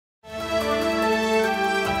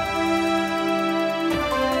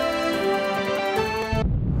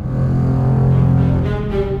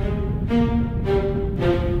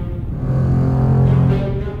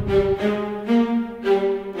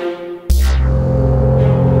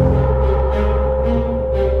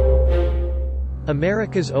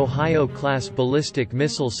America's Ohio-class ballistic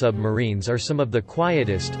missile submarines are some of the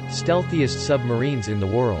quietest, stealthiest submarines in the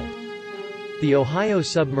world. The Ohio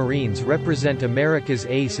submarines represent America's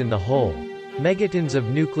ace in the hole, megatons of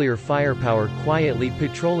nuclear firepower quietly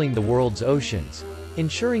patrolling the world's oceans,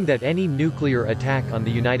 ensuring that any nuclear attack on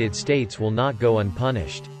the United States will not go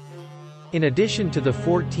unpunished. In addition to the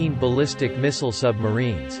 14 ballistic missile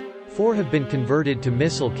submarines, 4 have been converted to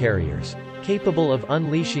missile carriers, capable of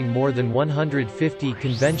unleashing more than 150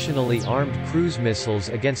 conventionally armed cruise missiles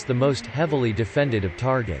against the most heavily defended of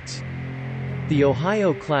targets. The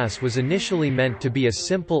Ohio class was initially meant to be a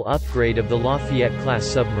simple upgrade of the Lafayette-class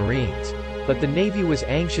submarines, but the Navy was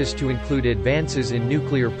anxious to include advances in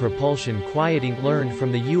nuclear propulsion learned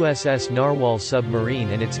from the USS Narwhal submarine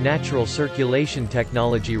and its natural circulation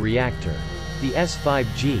technology reactor, the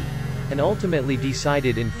S-5G, and ultimately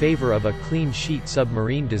decided in favor of a clean sheet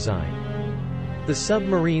submarine design. The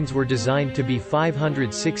submarines were designed to be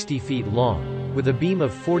 560 feet long, with a beam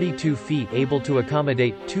of 42 feet able to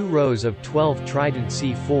accommodate 2 rows of 12 Trident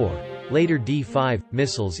C-4, later D-5,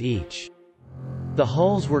 missiles each. The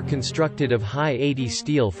hulls were constructed of high 80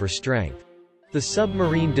 steel for strength. The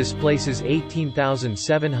submarine displaces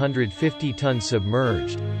 18,750 tons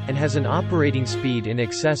submerged, and has an operating speed in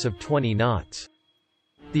excess of 20 knots.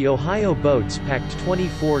 The Ohio boats packed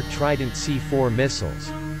 24 Trident C-4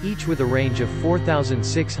 missiles, each with a range of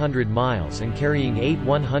 4,600 miles and carrying 8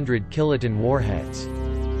 100-kiloton warheads.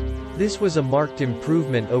 This was a marked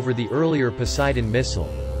improvement over the earlier Poseidon missile,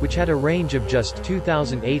 which had a range of just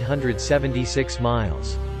 2,876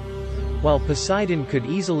 miles. While Poseidon could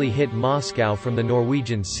easily hit Moscow from the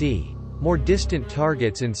Norwegian Sea, more distant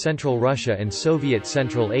targets in central Russia and Soviet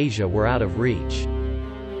Central Asia were out of reach.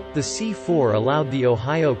 The C-4 allowed the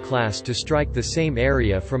Ohio class to strike the same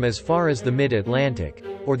area from as far as the mid-Atlantic,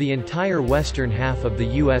 or the entire western half of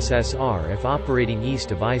the USSR if operating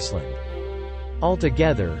east of Iceland.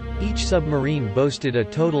 Altogether, each submarine boasted a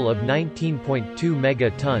total of 19.2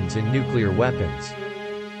 megatons in nuclear weapons.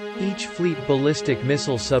 Each fleet ballistic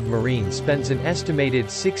missile submarine spends an estimated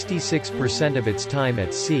 66% of its time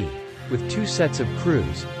at sea, with 2 sets of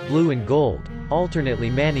crews, blue and gold, alternately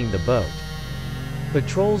manning the boat.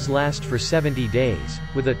 Patrols last for 70 days,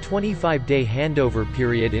 with a 25-day handover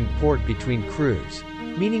period in port between crews,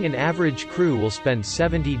 meaning an average crew will spend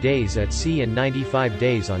 70 days at sea and 95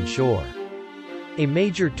 days on shore. A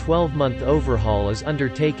major 12-month overhaul is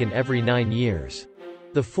undertaken every 9 years.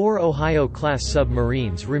 The 4 Ohio-class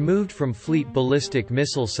submarines removed from fleet ballistic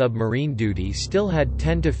missile submarine duty still had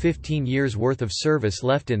 10 to 15 years' worth of service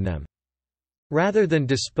left in them. Rather than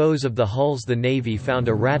dispose of the hulls, the Navy found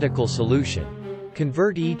a radical solution: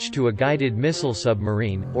 convert each to a guided missile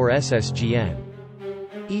submarine, or SSGN.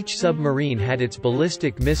 Each submarine had its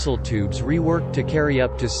ballistic missile tubes reworked to carry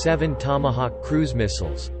up to 7 Tomahawk cruise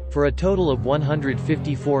missiles, for a total of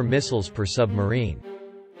 154 missiles per submarine.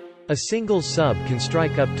 A single sub can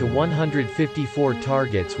strike up to 154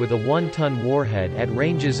 targets with a 1-ton warhead at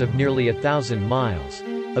ranges of nearly 1,000 miles,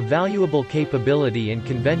 a valuable capability in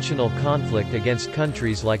conventional conflict against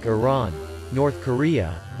countries like Iran, North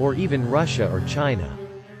Korea, or even Russia or China.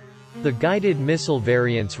 The guided missile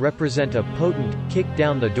variants represent a potent,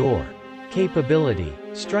 kick-down-the-door capability,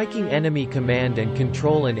 striking enemy command and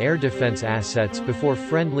control and air defense assets before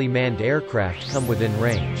friendly manned aircraft come within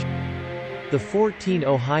range. The 14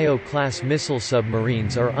 Ohio-class missile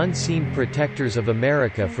submarines are unseen protectors of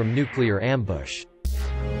America from nuclear ambush.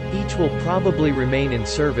 Each will probably remain in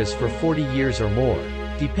service for 40 years or more,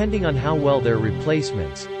 depending on how well their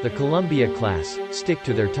replacements, the Columbia-class, stick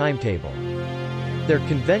to their timetable. Their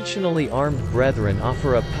conventionally armed brethren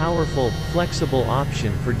offer a powerful, flexible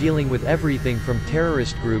option for dealing with everything from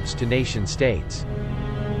terrorist groups to nation-states.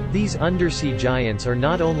 These undersea giants are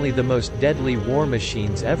not only the most deadly war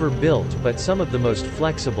machines ever built but some of the most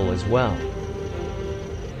flexible as well.